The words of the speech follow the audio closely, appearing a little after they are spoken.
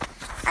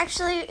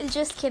Actually,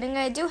 just kidding.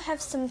 I do have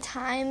some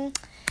time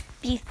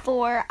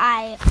before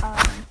I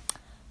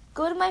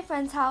go to my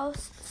friend's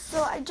house.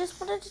 So I just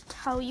wanted to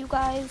tell you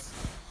guys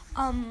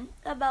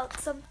about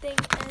something.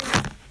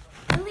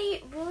 And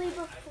really,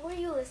 before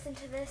you listen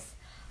to this,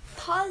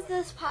 pause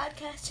this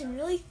podcast and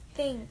really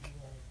think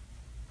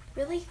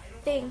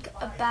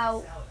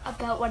about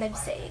what I'm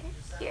saying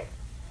here.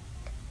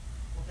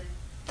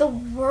 The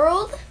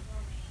world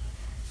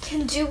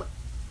can do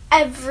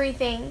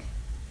everything.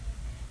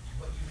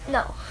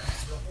 No.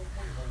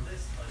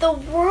 The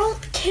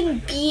world can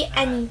be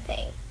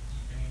anything.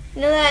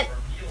 You know that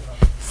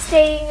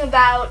saying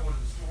about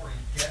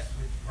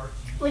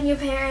when your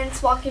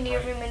parents walk into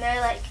your room and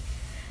they're like,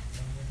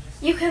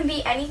 you can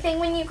be anything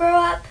when you grow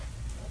up?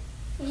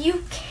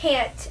 You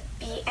can't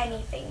be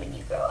anything when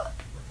you grow up.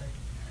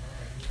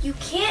 You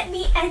can't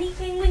be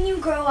anything when you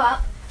grow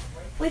up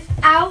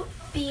without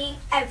being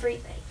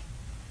everything.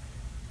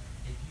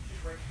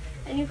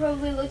 And you're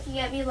probably looking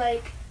at me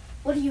like,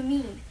 what do you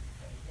mean?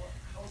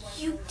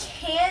 You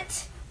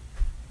can't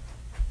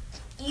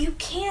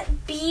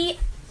be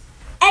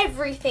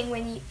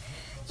everything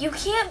you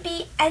can't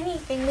be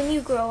anything when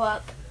you grow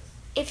up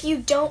if you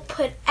don't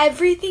put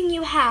everything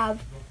you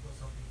have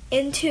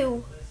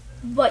into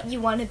what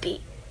you want to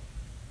be.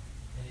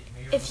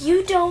 If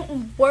you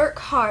don't work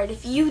hard,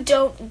 if you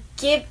don't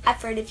give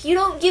effort, if you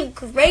don't give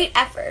great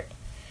effort,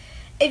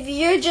 if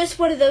you're just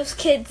one of those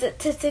kids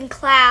that sits in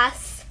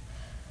class,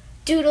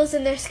 doodles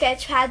in their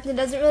sketch pads and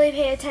doesn't really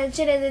pay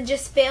attention and then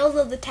just fails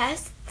all the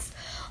tests,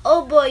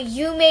 oh boy,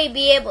 you may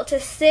be able to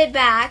sit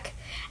back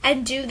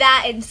and do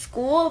that in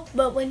school,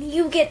 but when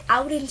you get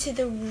out into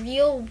the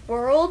real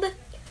world,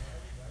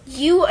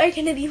 you are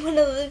going to be one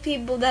of the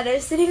people that are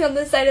sitting on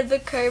the side of the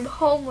curb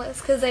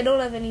homeless because they don't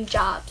have any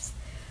jobs.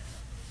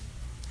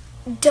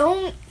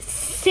 Don't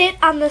sit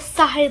on the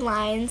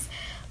sidelines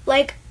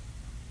like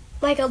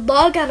a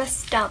log on a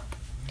stump.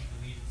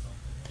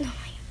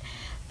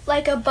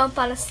 Like a bump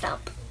on a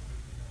stump.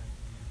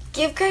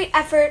 Give great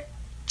effort.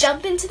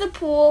 Jump into the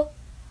pool.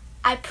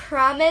 I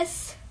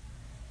promise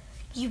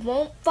you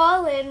won't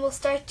fall in.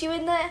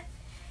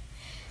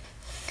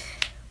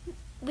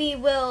 We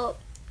will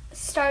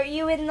start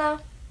you in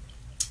the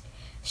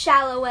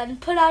shallow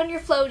end. Put on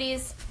your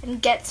floaties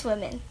and get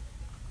swimming.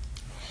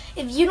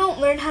 If you don't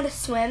learn how to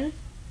swim,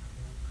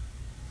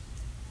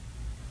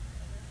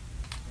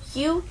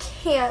 you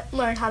can't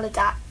learn how to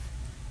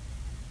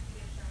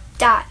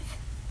dive.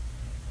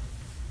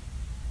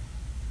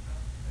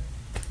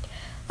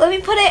 Let me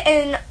put it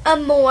in a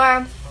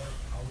more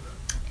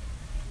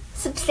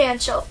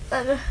substantial.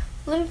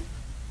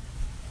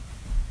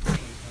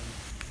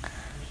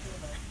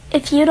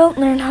 If you don't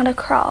learn how to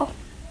crawl,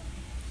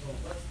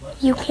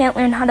 you can't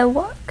learn how to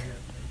walk.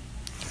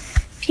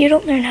 If you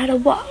don't learn how to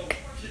walk,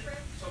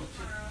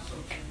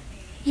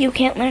 you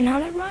can't learn how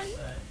to run.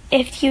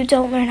 If you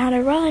don't learn how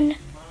to run,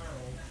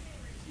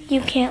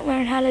 you can't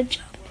learn how to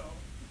jump.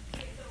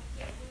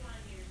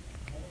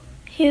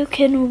 You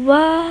can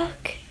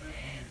walk,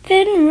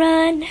 then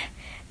run,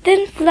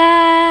 then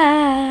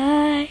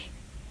fly.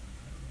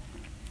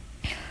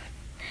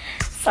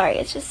 Sorry,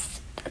 that's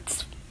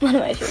one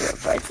of my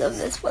favorite parts of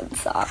this one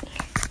song.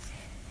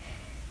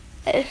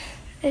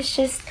 It's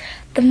just,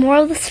 the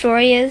moral of the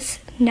story is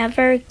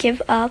never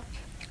give up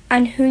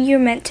on who you're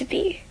meant to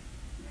be.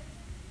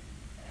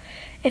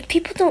 If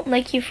people don't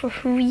like you for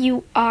who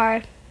you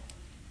are,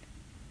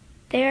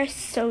 they are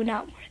so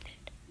not worth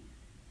it.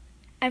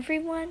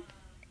 Everyone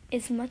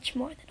is much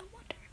more than